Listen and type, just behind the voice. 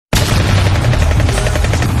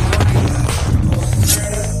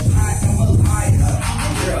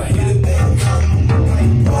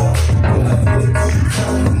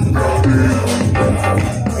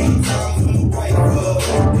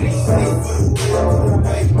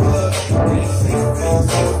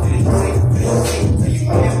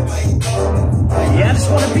Yeah, I just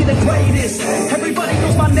wanna be the greatest. Everybody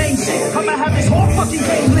knows my name, shit. I'ma have this whole fucking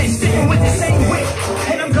game list, sticking with the same wit,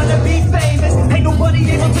 and I'm gonna be famous. Ain't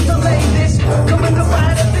nobody able to delay this. Coming up, I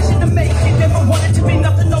had a vision to make it. Never wanted to be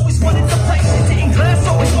nothing, always wanted to place it. Sitting glass,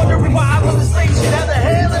 always wondering why I was the same shit. How the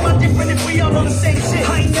hell am I different if we all know the same shit?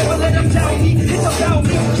 I ain't never let them down me, it's about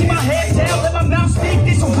me. Keep my head down, let my mouth speak.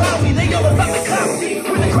 They surround me, they all about the clout.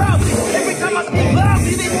 Where the crowd is, every time I speak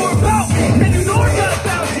loudly, they more about me. Man, you know I got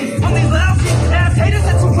about it. On these lousy ass haters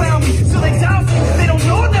that surround me, so they doubt me. They don't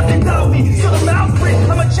know nothing about me, so the mouth grit.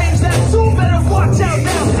 I'ma change that soon, better watch out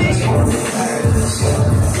now, see?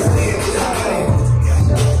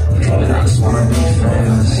 I just wanna be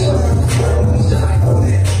famous. Yeah,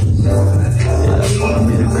 I just wanna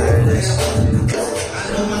be the greatest.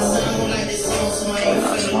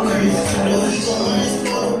 I just wanna be famous.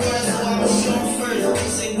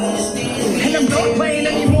 And I'm not playing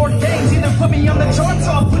any more games. Either put me on the charts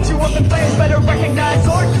or I'll put you up in flames. Better recognize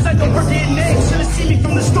art, cause I don't forget names. Should've seen me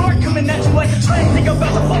from the start, coming at you like a train. Think I'm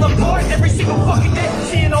about to fall apart every single fucking day.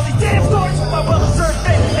 Seeing all these damn stars with my well-deserved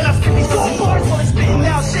fame. And I skip these gold bars while they're spitting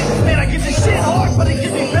out shit. Man, I give this shit hard, but it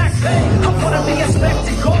gives me back pay. I'm gonna be a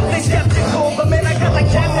spectacle, they skeptical. But man, I got the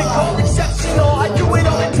chemical, exceptional. I do it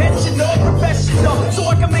all intentional, professional. So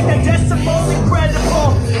I can make that decimal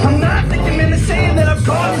incredible. I'm not thinking, man, they're saying that I'm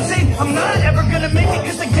gone insane. I'm not ever gonna make it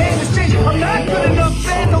cause the game has changed. I'm not good enough,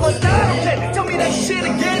 man, no, it's not okay. Tell me that shit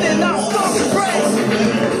again and I'll stop the praise.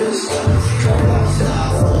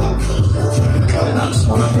 And I just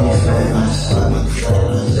wanna be famous.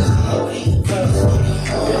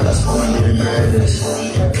 Yeah, I just wanna be the greatest.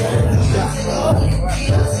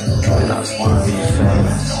 And I just wanna be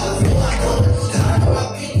famous.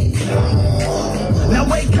 Now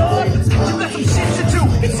wake up, you got some shit to do.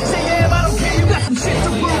 It's 6 AM, I don't care, you got some shit to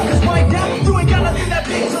prove. Cause right now, you ain't got nothing that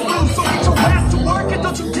big to lose. So get your ass to work and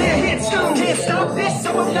don't you dare hit snooze. Can't stop this,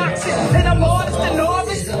 I'm obnoxious. And I'm honest and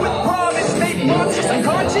honest with promise. Maybe monstrous, I'm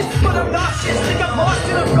conscious, but I'm not shit. Think I'm lost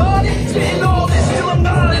and I'm got it. Spitting all this till I'm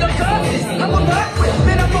not and I'm got this. I'm a not quit,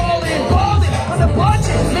 then I'm all in, balling. On the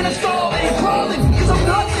budget, then I'm stalling, crawling. Cause I'm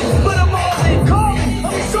nothing, but I'm all in, calling.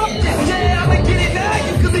 I'll be something, yeah, I'ma get it now.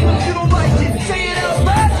 You can leave if you don't like it. Say it out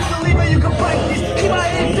loud, you believe it, you can fight this. Keep my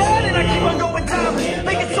head down and I keep on going down.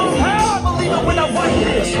 Make it somehow, I believe it when I write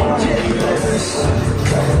this.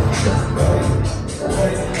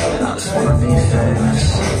 And I just wanna be famous.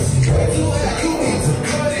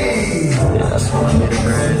 Yeah, I just wanna be the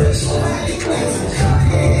greatest.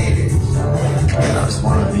 And I just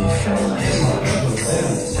wanna be famous.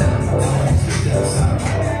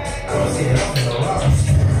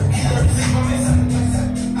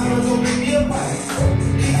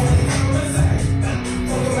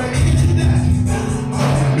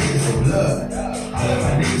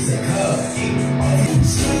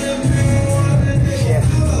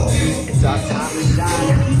 It's our time to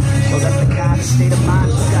shine. So that's the kind of state of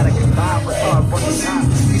mind you gotta combine with hard work and time.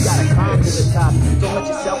 You gotta climb to the top. Don't let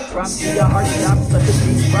yourself drop to your heart stop. Let the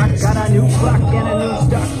beat rock. Got a new clock and a new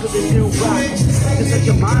stock for the new rock. Just let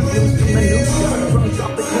your mind loose from the new stuff. Runs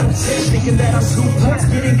off the good shit. Thinking that I'm too much.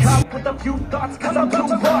 Getting caught with a few thoughts cause I'm too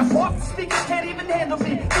lost. Walk the speakers can't even handle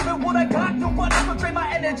me. Giving what I got, nobody will drain my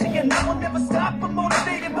energy. And I will never stop. I'm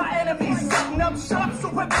motivated by enemies. Setting up shop so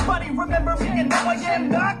everybody remember me. And now I am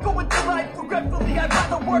not going through life regretfully. I'd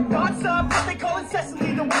rather work non-stop. What they call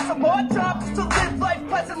incessantly than work some more jobs. To live life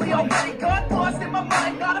pleasantly. Already got lost in my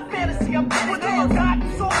mind. Not a fantasy. I'm getting with all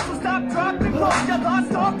gotten souls. So stop dropping balls. You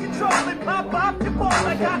lost all control and pop off your ball.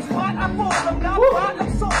 I got spot, I fall. I'm not bought. I'm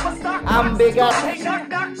sold. My stock. I'm big up. Hey, knock,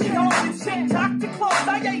 knock, she home and shit. Talk to close.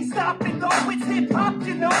 I ain't stopping though. It's hip hop,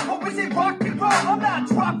 you know. Or is it rock and roll? I'm not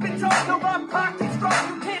dropping down. No, I'm pocket strong.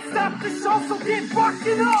 You can't stop the show, so get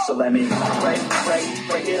rocking up. So let me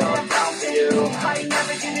break it all down for you. I ain't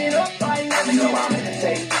never giving up. I ain't never You know giving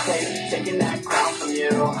I'm taking that crown from you.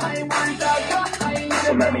 I ain't worried about you. I ain't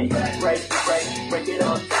So never let me break it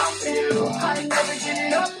all down for you. I ain't never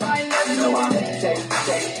giving up. I ain't never You know I'm giving up.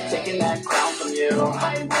 taking that crown from you.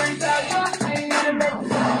 I ain't worried about you. I ain't never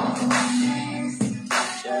making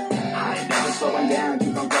I ain't never slowing down,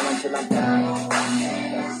 keep on going till I'm down.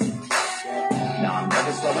 No, I'm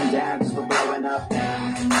never slowing down, cause we're blowing up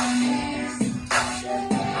now.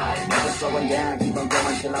 I ain't never slowing down, keep on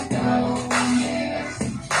going till I'm down.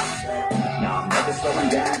 No, I'm never slowing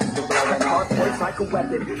down, cause we're blowing up now. like a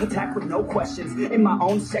weapon, attack with no questions. In my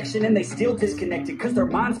own section and they still disconnected, cause their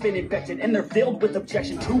mind's been infected and they're filled with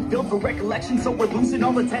objection. Too filled for recollection, so we're losing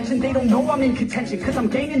all attention. They don't know I'm in contention, cause I'm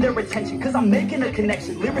gaining their attention, cause I'm making a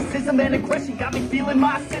connection. Lyricism and aggression got me feeling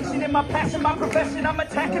my ascension. In my passion, my profession, I'm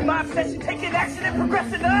attacking my obsession, taking action and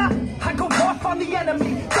progressing. I go off on the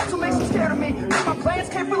enemy, that's what makes them scared of me. Make my plans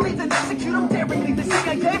carefully, then execute them daringly. They say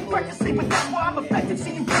I act recklessly, but that's why I'm effective.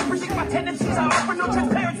 See you papers, my tendencies, I offer no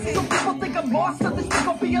transparency. Some people think I'm lost, others think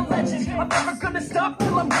I'll be a legend. I'm never gonna stop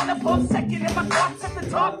till I'm one above second. And my thoughts at the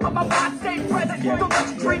top, but my mind stay present. Don't let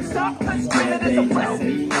your dreams stop, cause dreaming is a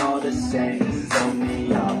blessing. They all the same, told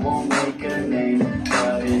me I won't make a name,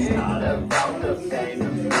 but it's not about the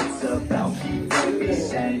fame, it's about keeping me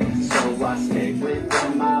sane. So I stick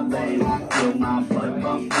within my lane, feel my blood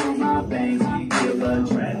pump through my veins, feel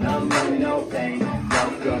adrenaline, no pain,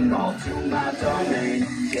 welcome all to my domain.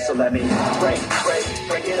 So let me break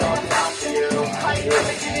it all down for you. I ain't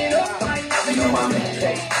never giving up, I ain't never giving up.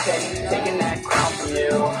 Taking that crown from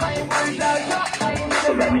you. I ain't worried about you.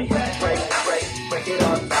 So let me break it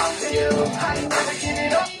all down for you. I ain't never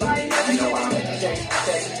giving up, I ain't never giving up.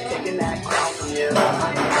 Taking that crown from you. I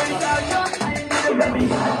ain't worried about you. So let me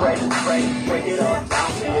break it all down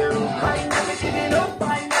for you. I ain't never giving up,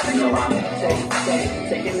 I ain't never giving up.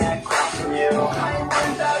 Taking that crown from you. I ain't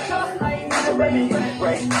worried about you. So let me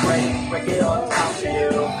break it all down for you.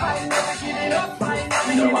 I ain't never giving up, I ain't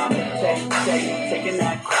never giving up. Taking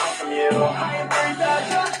that crown from you. I ain't worried about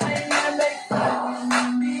you. I ain't never make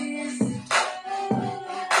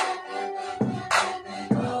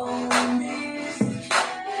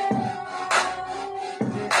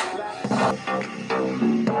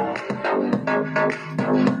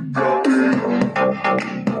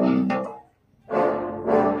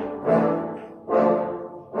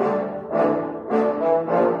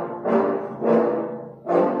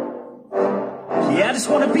I just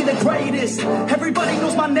wanna be the greatest. Everybody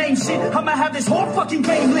knows my name, shit. I'ma have this whole fucking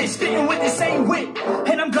game list, spitting with the same wit,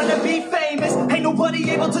 and I'm gonna be famous. Ain't nobody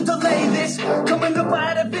able to delay this. Coming up, I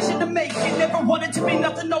had a vision to make it. Never wanted to be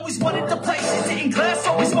nothing, always wanted to place it. Sitting class,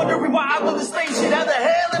 always wondering why I love the same shit. How the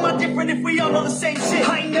hell am I different if we all know the same shit?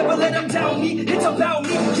 I ain't never let them down me, it's about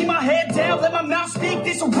me. Keep my head down, let my mouth speak.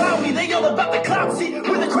 They surround me, they all about the clout, see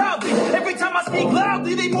where the crowd be. Every time I speak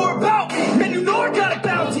loudly, they more about me. Man, you know I got a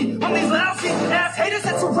bounty on these lousy ass haters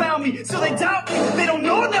that surround me, so they doubt me. They don't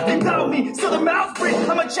know nothing about me, so their mouth free.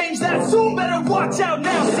 I'ma change that soon, better watch out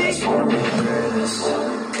now, see?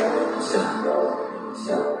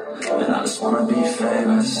 And I just wanna be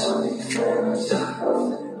famous.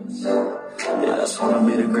 Yeah, I just wanna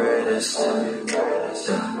be the greatest.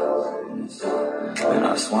 And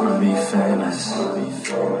I just wanna be famous.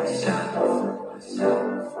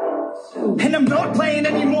 And I'm not playing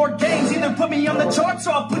any more games. Either put me on the charts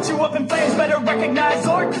or I'll put you up in flames. Better recognize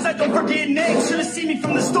art, cause I don't forget names. Should've seen me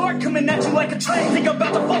from the start, coming at you like a train. Think I'm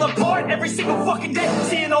about to fall apart every single fucking day.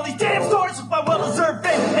 Seeing all these damn stars with my well-deserved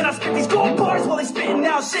fame. And I spit these gold bars while they spitting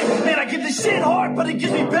out shit. Man, I give this shit hard, but it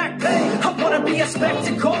gives me back pain. I wanna be a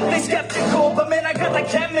spectacle, they skeptical. But man, I got the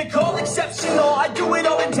chemical, exceptional. I do it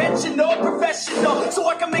all intentional, professional, so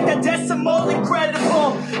I can make a decimal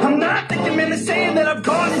incredible. I'm not thinking, man, they're saying that I've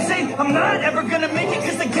gone insane. I'm not ever gonna make it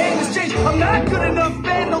cause the game has changed. I'm not good enough,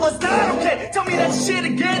 man, no, it's not okay. Tell me that shit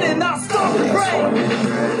again and I'll stop and pray.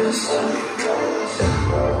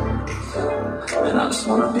 And I just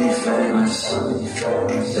wanna be famous.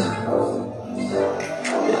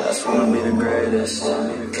 Yeah, I just wanna be the greatest.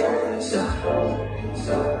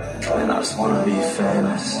 And I just wanna be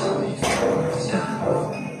famous.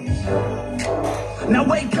 Now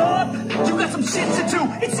wake up, you got some shit to do.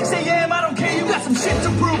 It's 6 a.m., I don't care, you got some shit to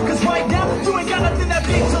prove. Cause right now, you ain't got nothing that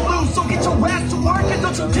big to lose. So get your ass to work and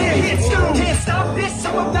don't you dare hit snooze. Can't stop this,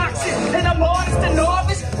 I'm obnoxious. And I'm honest and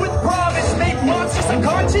novice with promise. Make monstrous, I'm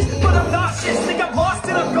conscious, but I'm nauseous. Think I'm lost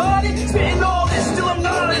and I'm got it. Spitting all this, still I'm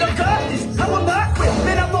not it, I got this. I will not quit,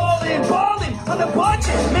 man, I'm all in. Balling on the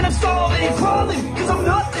budget, man, I'm stalling. Crawling, cause I'm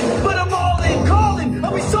nothing, but I'm all in. Calling,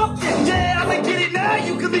 I'll be something, yeah, I'ma get it now.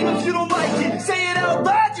 You can leave if you don't like it. Say it out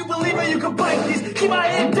loud, you believe it, you can bite this. Keep my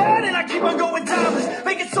head down and I keep on going timeless.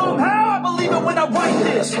 Make it somehow, I believe it when I write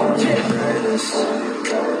this.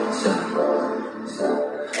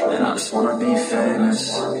 And I just wanna be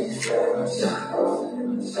famous.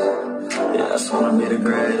 Yeah, I just wanna be the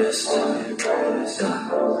greatest.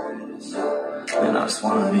 And I just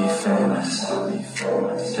wanna be famous.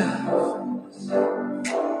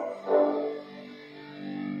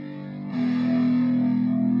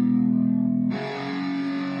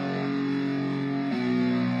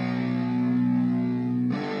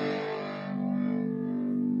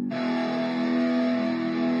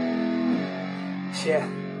 yeah,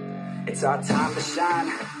 it's our time to shine.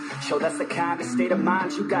 Yo, that's the kind of state of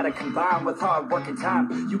mind you gotta combine with hard work and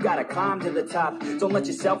time. You gotta climb to the top. Don't let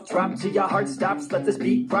yourself drop till your heart stops. Let this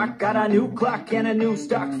beat rock. Got a new clock and a new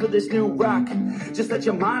stock for this new rock. Just let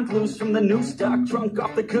your mind loose from the new stock. Drunk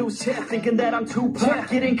off the goose, yeah, thinking that I'm too pop.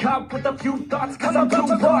 Getting caught with a few thoughts cause I'm too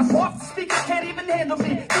lost. Off the speakers can't even handle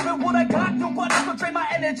me. Giving what I got, nobody's gonna drain my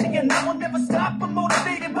energy. And I will never stop, I'm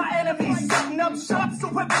motivated by enemies. Setting up shop so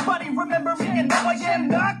everybody remember me. And now I am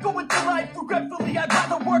not going through life regretfully. I'd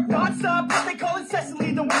rather work non-stop, what they call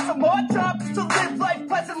incessantly, than with some more jobs to live life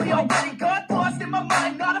pleasantly. Already got lost in my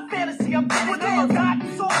mind, not a fantasy. I'm getting with all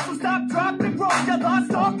gotten soul, so stop, dropping, roll. You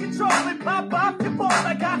lost all control and pop off your ball.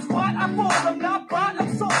 I got squat, I fall, I'm not bought,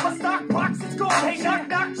 I'm sold. My stock box is gold. Hey, knock,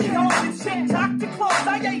 knock, she home and shit, talk to close.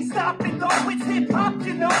 I ain't stopping though, it's hip-hop,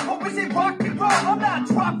 you know. Or is it rock and roll? I'm not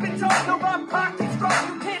dropping down, no, my pocket's strong.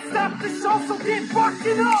 You can't stop the show, so get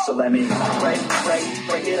rockin' up. So let me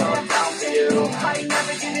break it all down for you. I ain't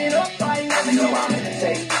never giving up, I ain't never giving up.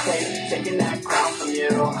 I'm taking that crown from you.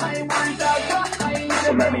 I ain't worried about you, I ain't never.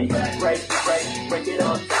 So let me break it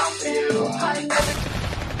all down for you. I ain't never.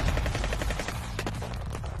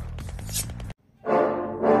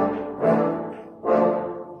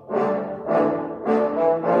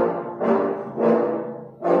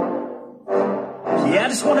 Yeah, I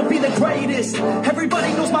just wanna be the greatest.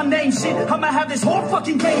 Everybody knows my name, shit. I'ma have this whole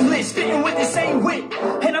fucking game list, fitting with the same wit,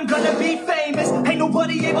 and I'm gonna be famous. Ain't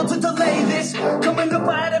nobody able to delay this. Coming up,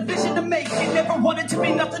 I had a vision to make it. Never wanted to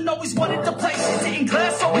be nothing, always wanted to place it. Sitting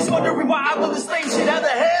glass, always wondering why I will explain shit. How the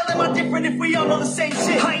hell am I different if we all know the same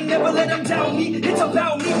shit? I ain't never let them doubt me, it's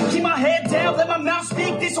about me. Keep my head down, let my mouth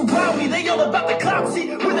speak. They surround me, they all about the clout, see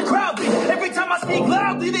where the crowd be. Every time I speak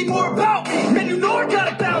loudly, they more about me. Man, you know I got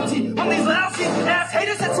a bounty on these lousy ass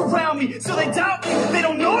haters that surround me. So they doubt me, they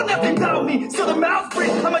don't know nothing about me. So the mouth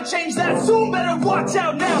breathe, I'ma change that soon. Better watch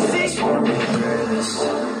out now, see? I just wanna be the greatest,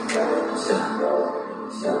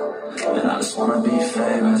 and I just wanna be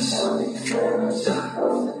famous.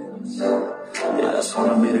 Yeah, I just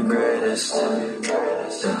wanna be the greatest, and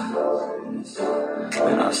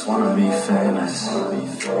I just wanna be famous.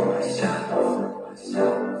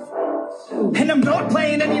 And I'm not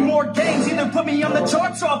playing any more games. Either put me on the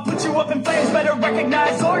charts or I'll put you up in flames. Better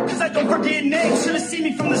recognize art, cause I don't forget names. Should've seen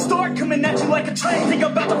me from the start, coming at you like a train. Think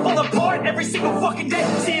I'm about to fall apart every single fucking day.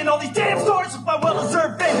 Seeing all these damn stars with my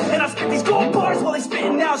well-deserved fame. And I spit these gold bars while they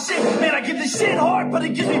spitting out shit. Man, I give this shit hard, but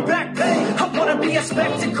it gives me back pain. I wanna be a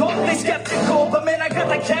spectacle, they skeptical. But man, I got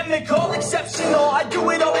the chemical, exceptional. I do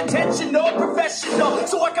it all intentional, professional.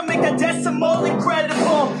 So I can make a decimal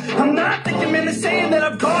incredible. I'm not thinking, man, they're saying that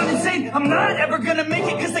I've gone insane. I'm not ever gonna make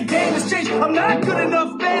it cause the game has changed. I'm not good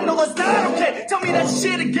enough, man, no that's not okay. Tell me that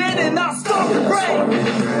shit again and I'll stop the brain.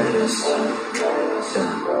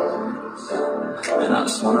 And I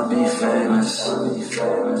just wanna be famous.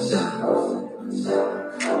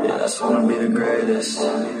 Yeah, I just wanna be the greatest.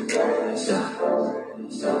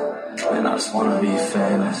 And I just wanna be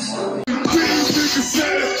famous.